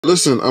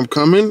Listen, I'm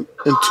coming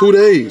in 2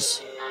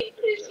 days.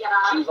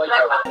 I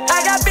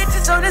got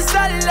bitches on the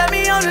side, let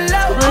me on the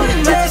low.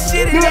 Yeah,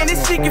 shit, it ain't a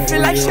secret, feel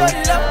like shorty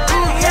low.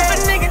 If a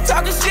nigga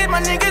talking shit,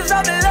 my niggas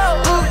on the low.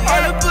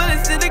 All the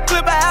bullets in the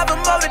clip, I have them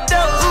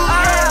overdose.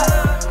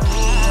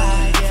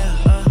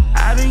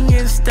 I've been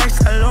getting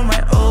stacks all on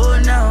my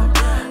own now.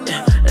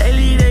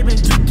 Lately, they been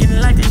tweaking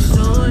like they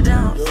slowed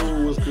down.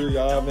 Yo, what's good,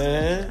 y'all,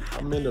 man?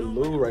 I'm in the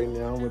Lou right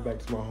now. I went back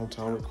to my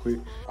hometown real quick.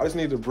 I just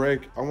needed a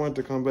break. I wanted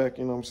to come back,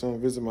 you know what I'm saying,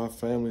 visit my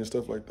family and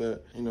stuff like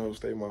that. You know,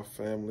 stay with my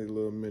family a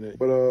little minute.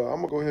 But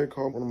I'm going to go ahead and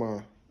call one of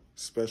my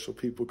special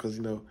people because,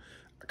 you know,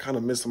 I kind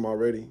of miss them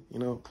already, you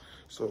know.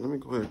 So let me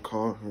go ahead and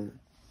call her.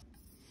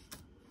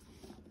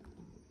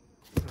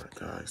 All right,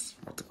 guys.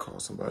 I'm about to call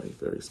somebody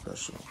very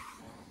special.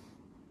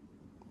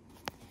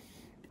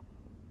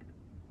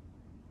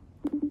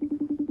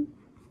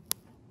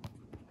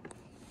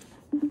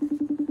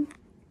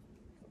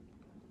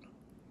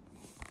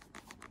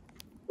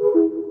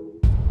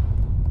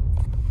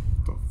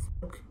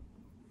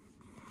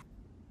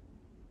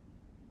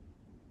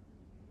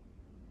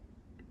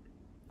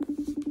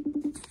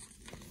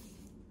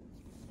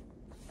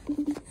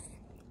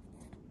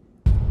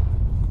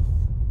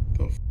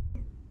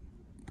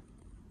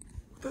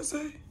 What that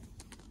say?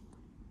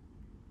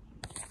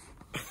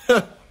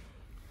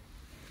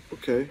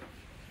 Okay.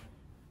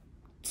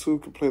 Two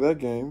could play that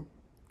game.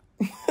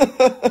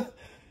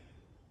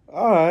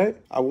 Alright.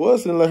 I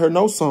was gonna let her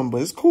know something,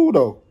 but it's cool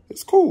though.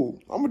 It's cool.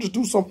 I'm gonna just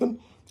do something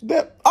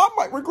that I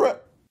might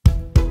regret.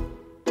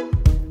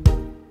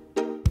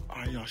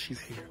 Alright, y'all, she's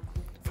here.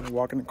 I'm gonna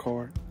walk in the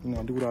car, you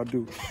know, do what I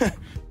do.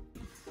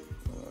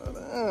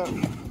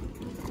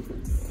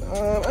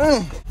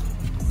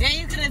 Then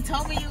you could have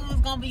told me you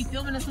was gonna be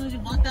filming as soon as you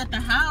walked out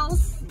the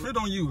house. Put it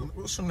on you.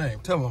 What's your name?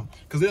 Tell them,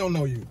 because they don't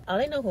know you. Oh,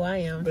 they know who I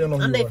am. They don't know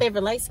who I'm you their are.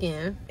 favorite light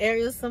skin,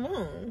 Ariel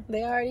Simone.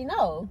 They already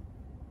know.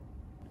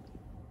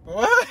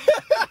 What?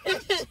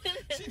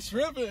 She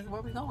tripping.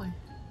 Where we going?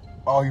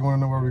 Oh, you want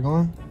to know where we're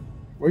going?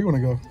 Where you want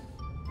to go?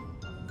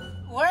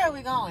 Where are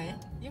we going?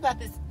 You got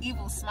this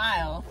evil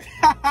smile.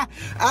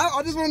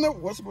 I just want to know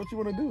what you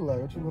want to do.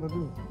 Like, what you want to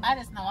do? I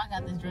just know I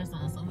got this dress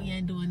on, so we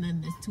ain't doing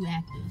nothing that's too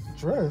active.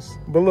 Dress.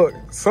 But look,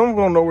 some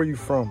people don't know where you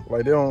from.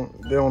 Like, they don't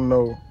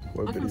know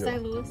what I'm video. from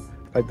St. Louis.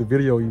 Like the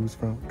video you was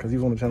from, because he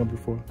was on the channel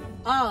before.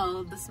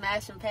 Oh, the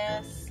smash and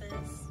passes.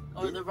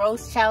 Or the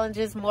roast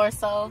challenges more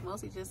so.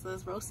 Mostly just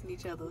us roasting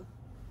each other.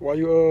 Why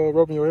you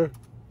rubbing your hair?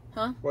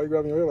 Huh? Why you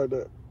grabbing your hair like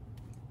that?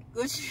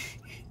 Which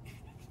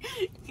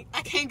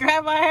I can't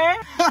grab my hair.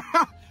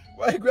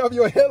 Why you grabbing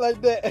your hair like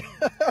that?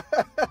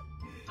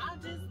 I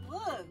just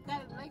look.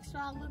 Gotta make sure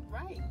I look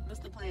right.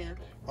 What's the plan?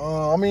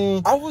 I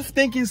mean, I was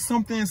thinking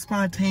something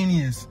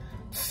spontaneous.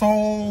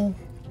 So,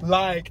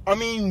 like, I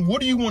mean,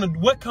 what do you want to,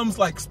 what comes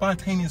like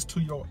spontaneous to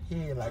your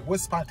head? Like,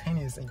 what's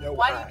spontaneous in your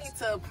Why eyes? do you need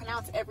to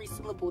pronounce every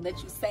syllable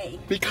that you say?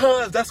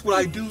 Because that's what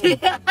I do. You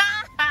know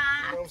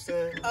what I'm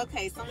saying?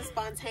 Okay, something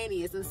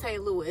spontaneous in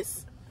St.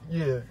 Louis.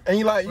 Yeah. And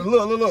you like,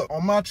 look.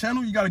 On my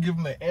channel, you got to give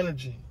them the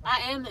energy. I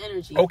am the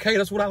energy. Okay,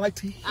 that's what I like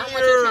to hear. I'm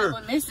what your channel's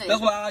been missing.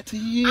 That's what I like to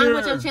hear. I'm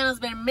what your channel's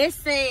been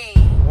missing.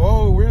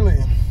 Whoa, really?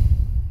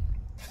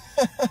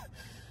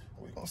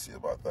 We gonna see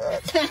about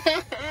that.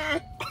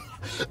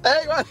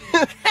 Hey,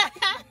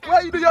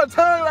 why you do your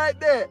tongue like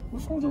that?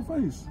 What's wrong with your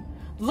face?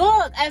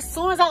 Look, as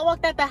soon as I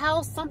walked out the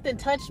house, something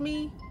touched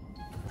me.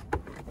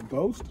 A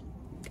ghost?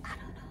 I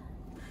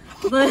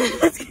don't know. But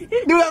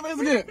Do that face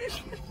again.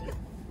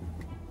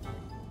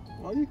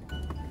 Why you?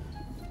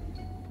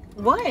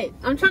 what?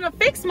 I'm trying to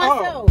fix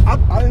myself.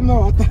 Oh, I didn't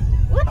know. I thought.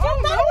 What you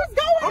thought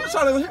was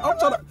going on? I'm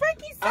trying to.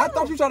 Freaky I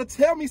thought you trying to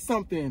tell me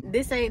something.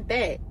 This ain't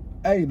that.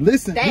 Hey,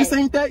 listen. That. This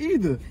ain't that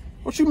either.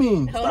 What you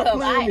mean? Hold Stop up,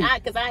 playing with me.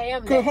 because I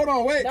am that. Hold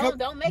on, wait.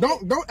 Don't make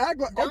it. Don't act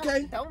like.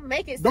 Okay. Don't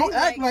make it. Don't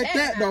seem act like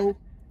that though.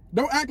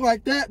 Don't act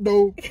like that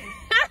though.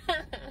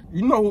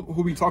 You know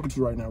who we talking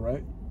to right now,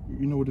 right?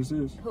 You know what this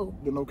is? Who?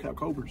 The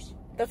Nocapkobys.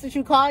 That's what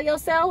you call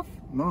yourself?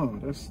 No,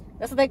 that's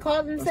That's what they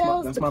call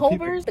themselves? that's The my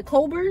Cobers? The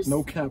Cobers?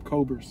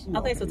 Nocapkobys.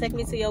 Okay, so take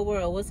me to your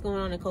world. What's going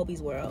on in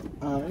Kobe's world?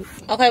 All right.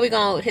 Okay, we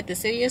gonna hit the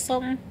city or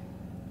something?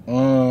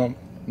 No,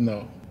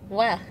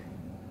 Why?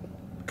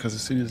 because the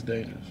city is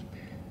dangerous.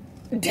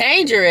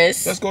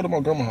 Dangerous? Let's go to my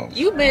grandma's house.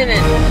 You been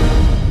in...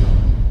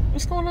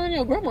 What's going on in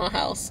your grandma's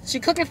house? She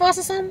cooking for us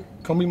or something?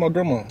 Come meet my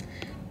grandma.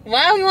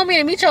 Why do you want me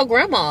to meet your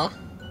grandma?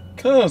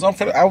 Cause I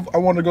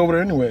wanted to go over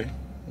there anyway.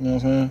 You know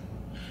what I'm saying?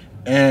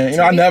 And you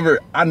know, I never, you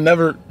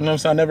know what I'm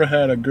saying? I never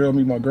had a girl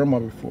meet my grandma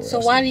before. So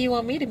why do you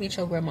want me to meet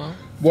your grandma?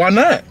 Why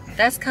not?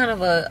 That's kind of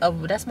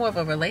that's more of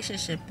a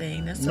relationship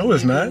thing. That's No,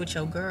 it's not. With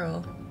your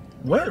girl.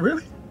 What,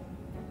 really?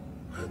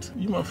 What?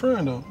 You my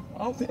friend though.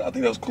 I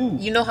think that's cool.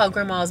 You know how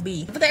grandmas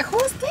be. But then,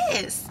 who's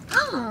this?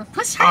 Oh,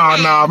 what's her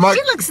name? Nah,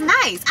 she looks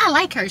nice. I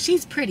like her.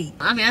 She's pretty.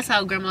 I mean, that's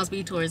how grandmas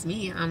be towards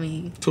me. I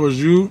mean,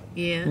 towards you?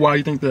 Yeah. Why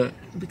you think that?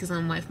 Because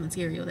I'm wife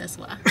material. That's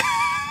why.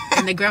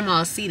 And the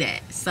grandmas see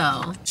that.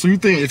 So you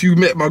think if you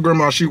met my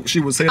grandma, she would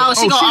say, oh, that?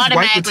 she gonna she's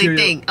automatically wife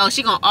think. Oh,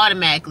 she gonna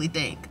automatically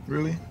think.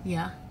 Really?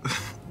 Yeah.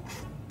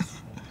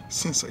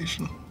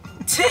 Sensational.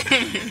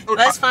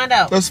 Let's find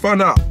out. Let's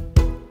find out.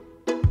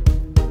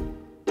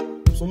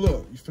 So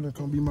look, you finna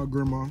come be my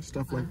grandma,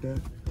 stuff like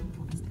that.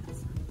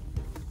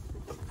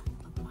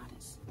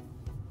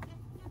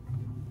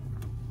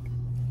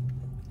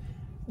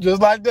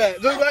 Just like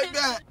that, just like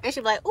that. And she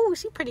be like, ooh,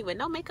 she pretty with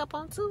no makeup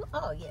on too.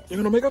 Oh, yes. You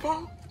got no makeup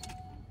on?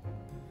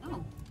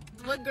 Oh.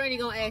 What granny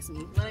gonna ask me?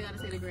 What I gotta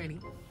say to granny?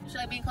 Should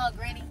I be called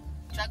granny?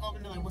 Should I go over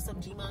and be like, what's up,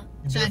 G-Ma?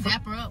 Should I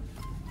dap her up?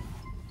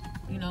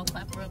 You know,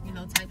 clap her up, you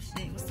know, type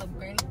shit. What's up,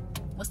 granny?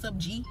 What's up,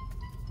 G?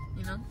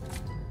 You know?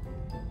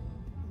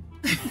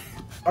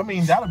 I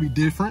mean, that'll be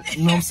different,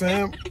 you know what I'm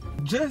saying?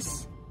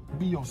 Just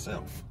be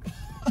yourself.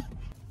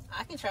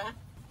 I can try.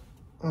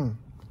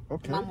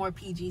 Okay. My more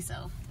PG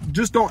self.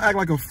 Just don't act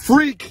like a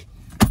freak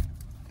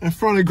in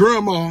front of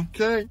grandma,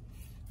 okay?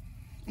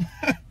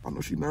 I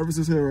know she's nervous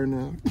as hell right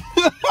now.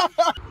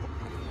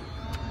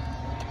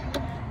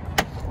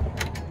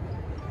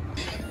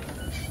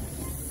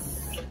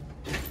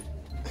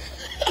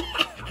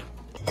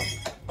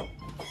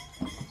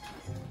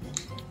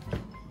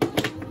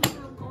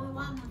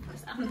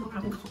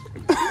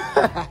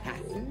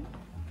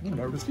 You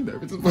nervous? You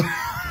nervous?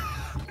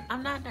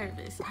 I'm not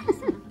nervous.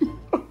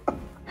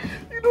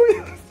 You know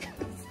you.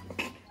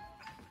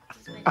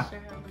 Just make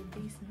sure I look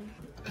decent.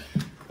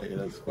 Hey,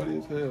 that's funny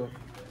as hell.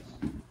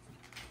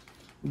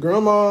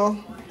 Grandma,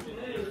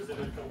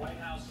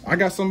 I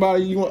got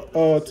somebody you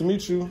want to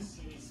meet you.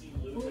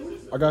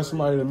 I got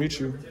somebody to meet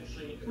you.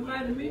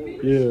 Somebody to meet me?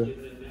 Yeah.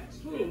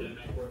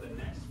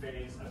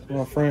 Who?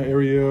 My friend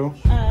Ariel.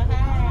 Hi.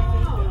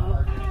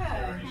 Oh,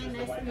 hi. Hey,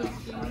 nice to meet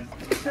you.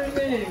 What's her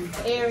name?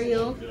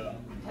 Ariel.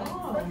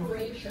 Oh,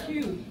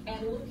 cute.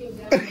 And looking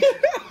down.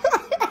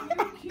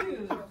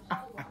 Cute. What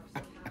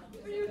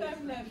are you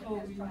laughing at,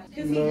 Kobe?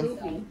 Because No. he's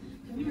goofy.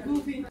 You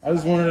goofy? I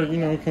just wanted to, you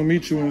know, come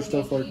meet you and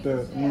stuff like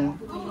that. You know?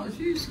 Oh,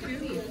 she's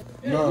cute.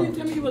 Yeah, No. you didn't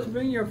tell me you was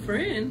bringing your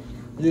friend.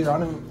 Yeah, I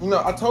didn't. You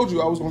know, I told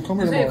you I was gonna come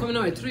here You said tomorrow. coming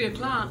on at 3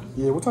 o'clock.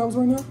 Yeah, what time is it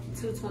right now?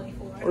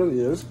 224.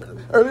 Early, yes.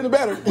 Early the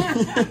better.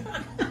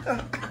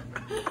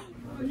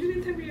 Oh, you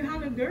didn't tell me you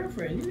had a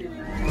girlfriend. You didn't.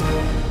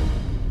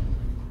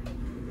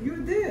 You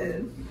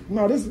did.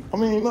 No, this. I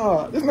mean,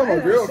 nah. This is not my I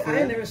ain't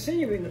girlfriend. never seen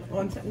you in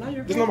on time. Not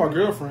your This is not my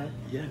girlfriend.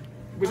 Yeah.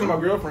 This is my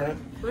girlfriend.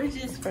 We're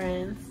just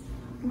friends.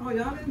 Oh,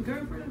 y'all didn't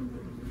girlfriend?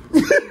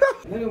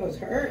 When it was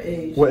her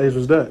age. What age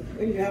was that?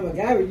 When you have a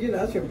guy with you,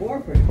 that's your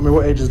boyfriend. I mean,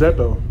 what age is that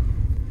though?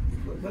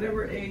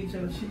 Whatever age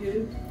she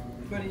is,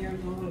 20 years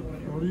old or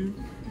whatever. What are you?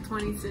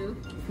 22.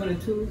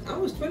 22. I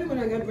was 20 when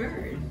I got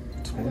married.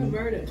 I got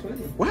married at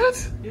 20.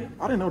 What? Yeah.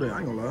 I didn't know that. I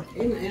ain't gonna lie.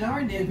 In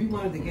our days, we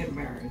wanted to get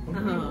married.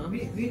 Uh-huh.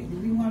 We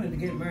wanted to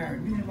get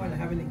married. We didn't want to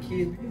have any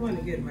kids. We wanted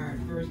to get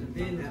married first and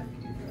then have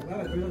kids. A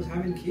lot of girls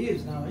having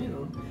kids now, you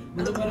know.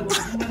 But nobody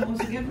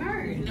wants to get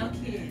married. No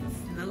kids.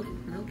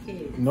 No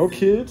kids. No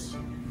kids?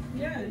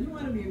 Yeah, you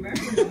want to be married.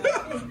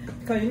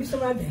 Because you need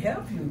somebody to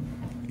help you.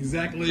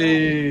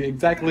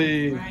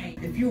 Exactly. Right.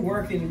 If you're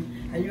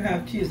working and you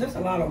have kids, that's a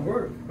lot of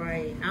work.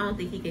 Right. I don't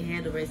think he can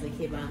handle raising a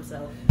kid by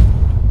himself.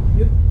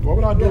 What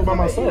would I do it by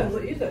myself?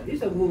 He's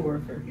a good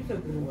worker. He's a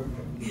good worker.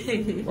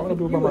 Why would I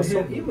do it by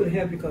myself? He would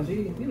help because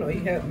he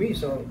helped me,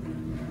 so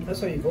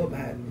that's how you go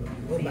by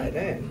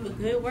that. You a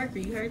good worker.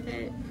 You heard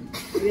that?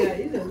 Yeah,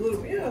 he's a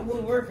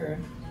good worker.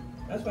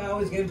 That's why I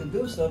always get him to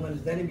do stuff, and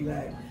his daddy be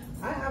like,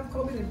 I have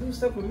Kobe to do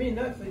stuff for me,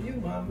 not for you,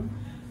 Mama.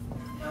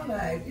 I'm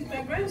like, he's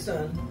my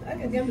grandson. I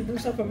can get him to do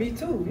stuff for me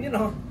too, you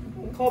know.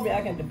 Kobe,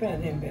 I can depend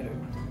on him better.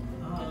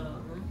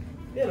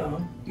 You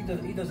know, he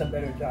does a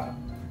better job.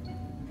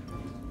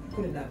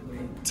 Put it that way.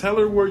 Tell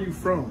her where you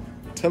from.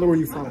 Tell her where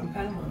you I'm from from.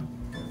 Panama.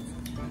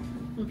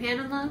 From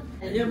Panama?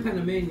 Yeah, I'm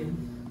Panamanian.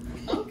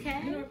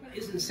 Okay.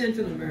 It's in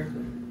Central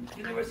America.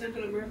 You know where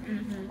Central America?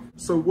 Mm-hmm.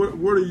 So what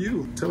are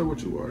you? Tell her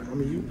what you are. I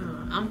mean, you.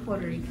 I'm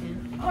Puerto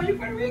Rican. Oh, you're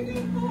Puerto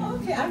Rican? Oh,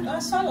 okay. I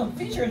saw some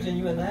features in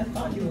you, and I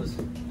thought you was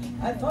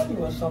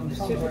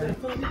somewhere.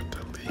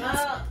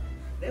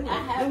 I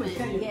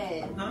haven't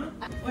yet. Huh?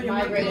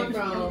 Migrated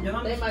from,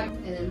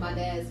 and then my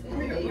dad's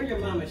family. Where's your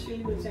mama? She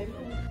live in St.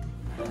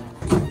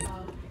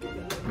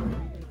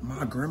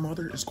 My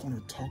grandmother is going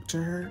to talk to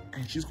her,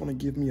 and she's going to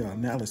give me an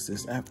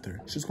analysis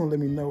after. She's going to let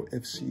me know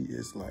if she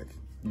is like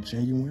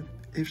genuine,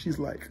 if she's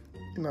like,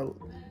 you know,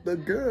 the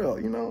girl,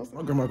 you know.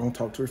 My grandma going to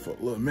talk to her for a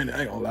little minute.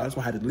 I ain't going to lie. That's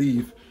why I had to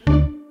leave. You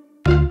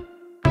don't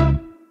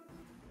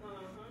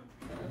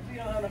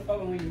have no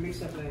problem when you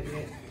mix up like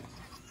that.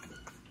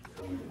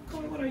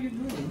 Kobe, what are you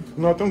doing?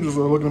 Nothing. I'm just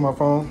looking at my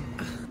phone.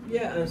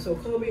 Yeah, and so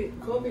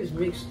Kobe's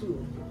mixed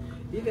too.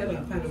 You got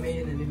a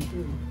Panamanian in him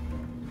too.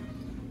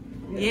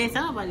 Yeah,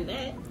 tell nobody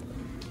that.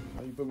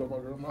 How you feel about my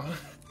grandma?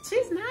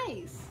 She's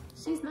nice.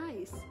 She's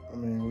nice. I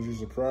mean, was you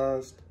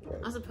surprised?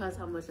 I'm surprised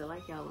how much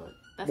alike y'all look.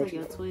 That's like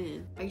your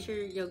twin. Are you sure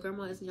your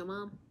grandma isn't your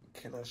mom?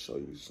 Can I show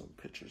you some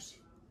pictures?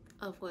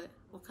 Of what?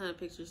 What kind of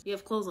pictures? You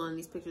have clothes on in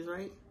these pictures,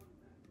 right?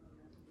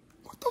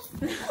 What the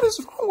what is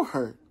wrong with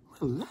her?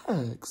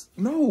 Relax.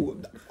 No,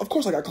 of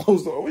course I got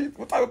clothes on.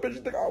 What type of picture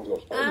you think I was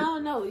gonna show I you?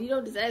 don't know. You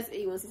don't just ask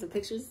me. You want to see some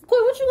pictures?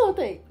 Cool, what you gonna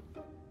think?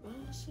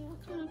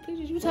 What kind of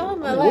pictures you talking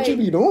about? What you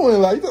be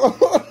doing? Like,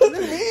 what do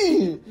you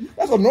mean?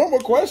 That's a normal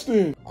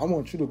question. I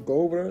want you to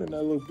go over there in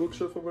that little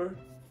bookshelf over there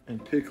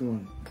and pick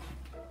one.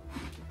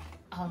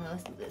 Oh no,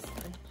 let's do this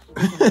one.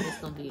 It's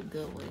gonna be a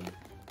good one.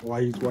 Why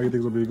you think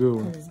it's gonna be a good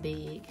one? Because it's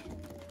big.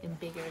 And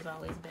bigger is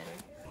always better.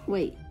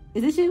 Wait,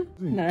 is this you?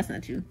 No, that's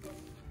not you.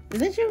 Is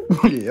that you?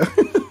 Yeah.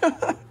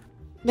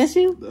 That's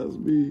you? That's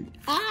me.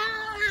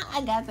 Ah,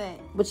 I got that.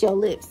 With your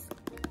lips.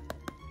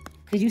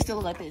 Because you still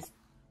look like this.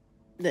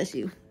 That's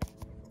you.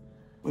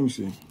 Let me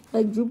see.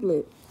 Like droop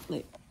lip.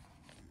 Like.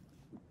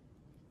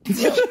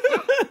 Slide.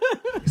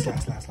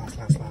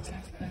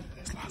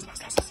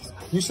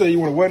 You say you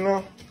want to what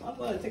now? I'm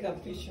going to take a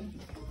picture.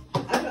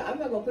 I'm not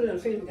going to put it on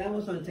Facebook. I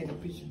was going to take a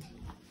picture.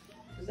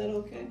 Is that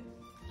okay?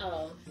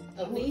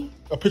 Of me?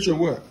 A picture of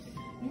what?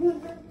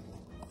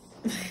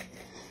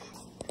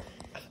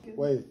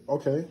 Wait,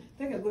 okay.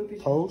 Take a good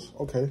picture. Pose,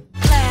 okay.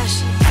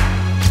 Flash,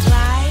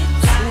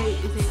 lights. Wait,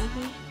 is it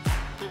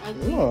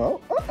ugly?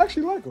 No, I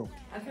actually like them.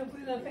 I can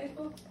put it on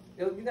Facebook?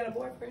 You got a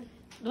boyfriend?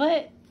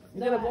 What?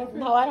 You got a boyfriend?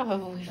 No, I don't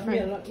have a I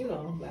boyfriend. mean, you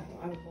know,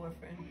 I have a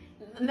boyfriend.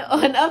 No,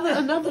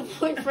 another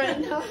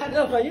boyfriend. No, I don't.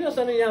 No, but you know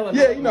something you have a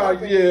Yeah, you know,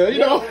 yeah, you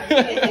know.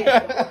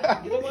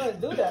 You don't want to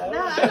do that. No,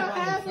 I don't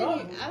have any.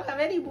 I don't have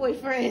any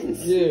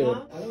boyfriends.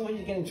 Yeah. I don't want you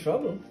to get in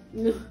trouble.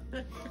 No,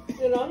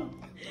 You know?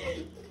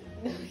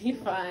 you're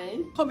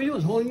fine. Kobe, you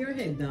was holding your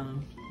head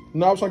down.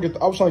 No, I was trying to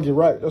get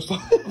right. That's all.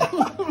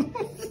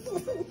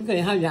 You can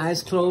have your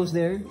eyes closed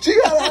there. She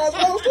got her eyes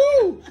closed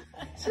too.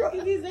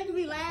 He's making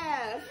me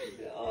laugh.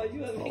 Oh,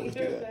 you are making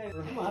her laugh.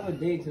 I'm gonna have a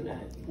date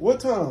tonight. What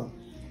time?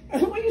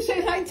 What you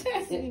say like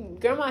that?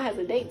 Grandma has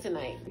a date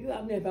tonight. You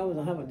asked me if I was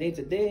gonna have a date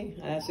today,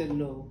 and I said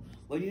no.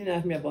 But you didn't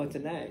ask me about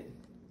tonight.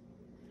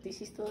 See,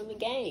 she's still in the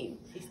game.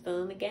 She's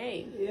still in the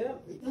game. Yeah.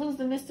 Who's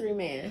the mystery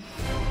man?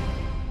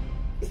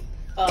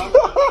 Oh,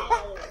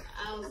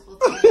 I was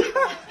supposed to say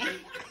that.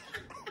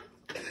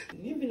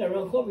 You've been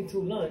around Kobe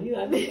too long. You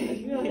don't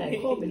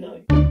like Kobe now.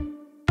 Can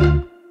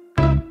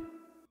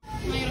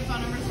I get a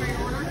phone number for your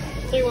order?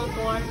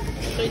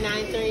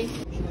 314-393.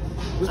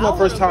 This is my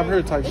first time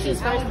here type It's shit.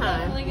 his first time.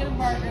 Definitely get a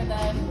burger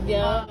then.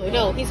 Yeah.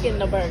 No, he's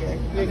getting a burger.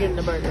 You're getting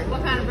a burger.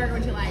 What kind of burger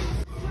would you like?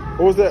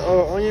 What was that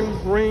onion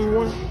ring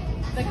one?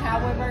 The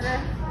cowboy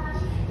burger.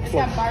 It's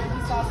got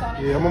barbecue sauce on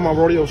it. Yeah, I'm on my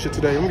rodeo shit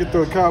today. I'm gonna get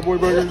the cowboy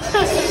burgers.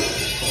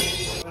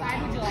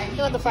 Side would you like? He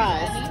want the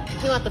fries.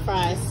 He want the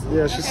fries.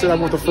 Yeah, she said I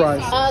want the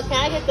fries. Can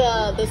I get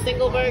the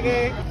single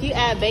burger? You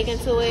add bacon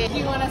to it. Do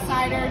you want a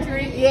side or a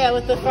drink? Yeah,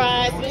 with the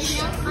fries.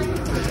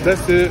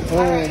 That's it.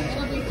 Alright,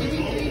 it'll be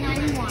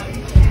 $53.91.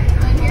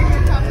 And here's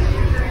your cup and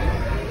your drink.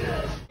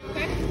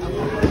 Okay?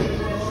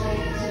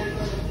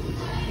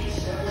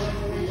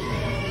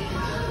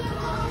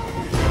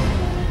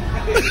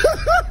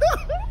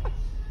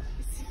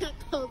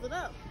 Close it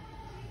up.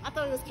 I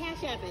thought it was cash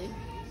apping.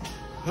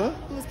 Huh?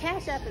 He was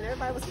cash apping.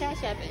 Everybody was cash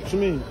apping. What you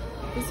mean?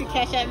 You see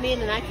cash app me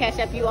and then I cash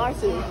app you are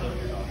too.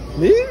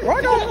 Me? Why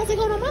I not? was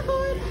going on my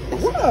card.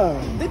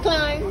 What?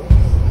 Decline.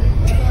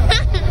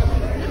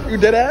 You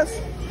dead ass?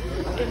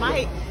 It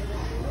might.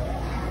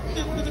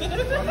 You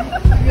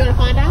wanna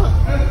find out?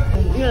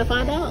 You wanna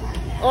find out?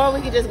 Or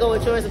we could just go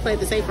with yours and play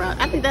the safe route.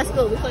 I think that's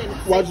good. We're playing the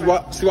safe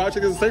route. See why I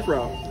think it's a safe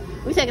route?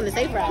 We're taking the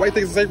safe route. Why you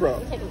think it's a safe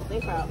route? We're taking the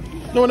safe route.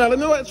 No,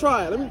 let's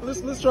try it.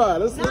 Let's try it.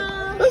 Let's.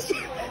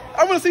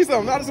 I want to see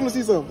something. I just want to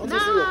see something.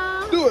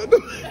 Do it.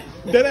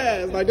 Dead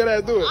ass, like dead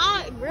ass. Do it.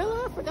 Really?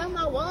 I forgot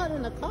my wallet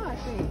in the car.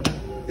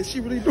 Is she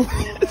really doing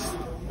this?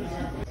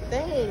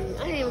 Dang,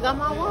 I ain't even got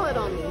my wallet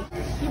on me.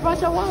 You brought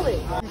your wallet.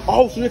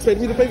 Oh, so you expect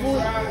me to pay for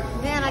it?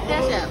 Man, I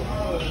cash app.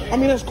 I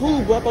mean, that's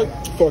cool, but I thought,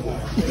 fuck it.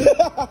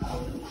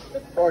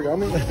 Fuck it, I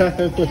mean,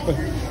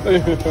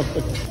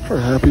 her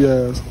happy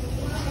ass.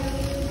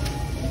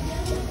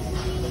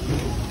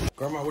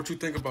 Grandma, what you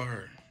think about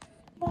her?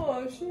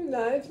 Oh, she's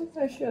nice. I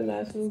think she's a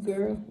nice little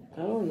girl.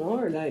 I don't know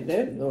her like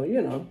that, though,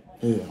 you know.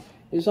 Yeah.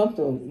 It's up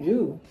to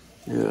you.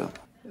 Yeah.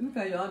 Look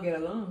how y'all get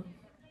along.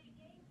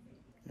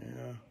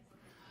 Yeah.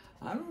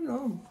 I don't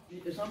know.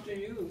 It's up to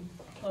you.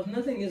 Because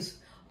nothing is,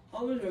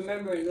 always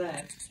remember in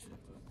life,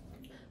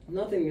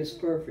 nothing is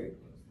perfect.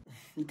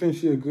 You think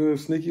she a good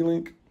sneaky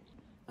link?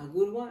 A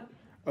good what?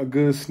 A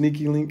good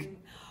sneaky link?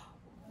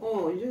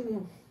 Oh,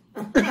 you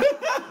know.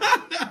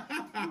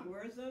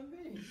 Where's that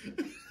me?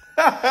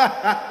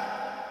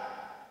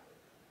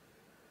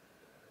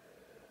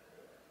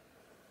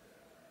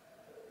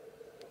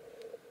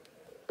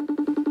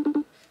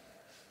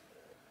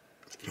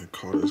 I'm gonna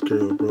call this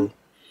girl, bro.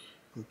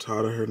 I'm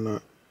tired of her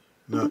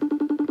not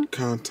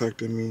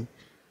contacting me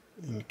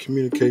and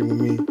communicating with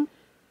me.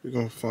 We're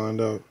gonna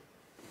find out.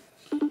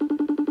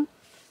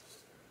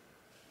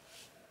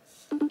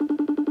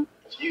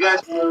 You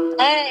guys.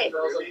 Hey.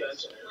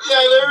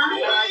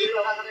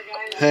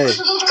 Hey,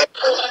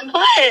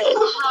 What?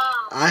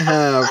 I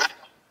have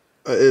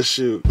an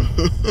issue.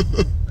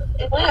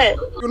 What?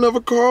 You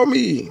never call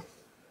me.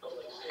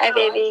 Hi,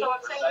 baby.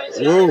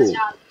 Whoa.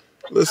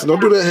 Listen, don't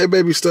do that hey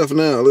baby stuff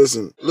now.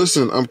 Listen,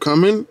 I'm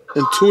coming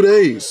in 2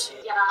 days.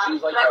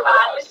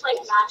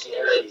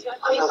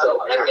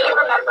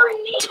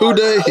 2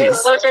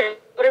 days.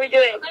 What are we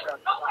doing?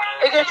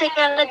 Are you gonna take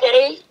me on a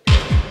date?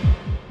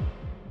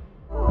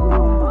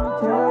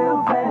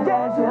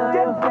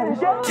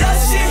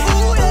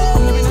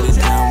 I'ma put it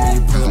down when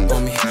you pull up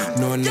on me.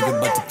 Know a nigga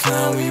about to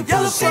clown when you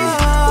pull up on me.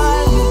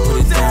 I'ma put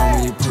it down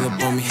when you pull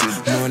up on me.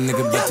 Know a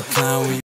nigga about to clown when you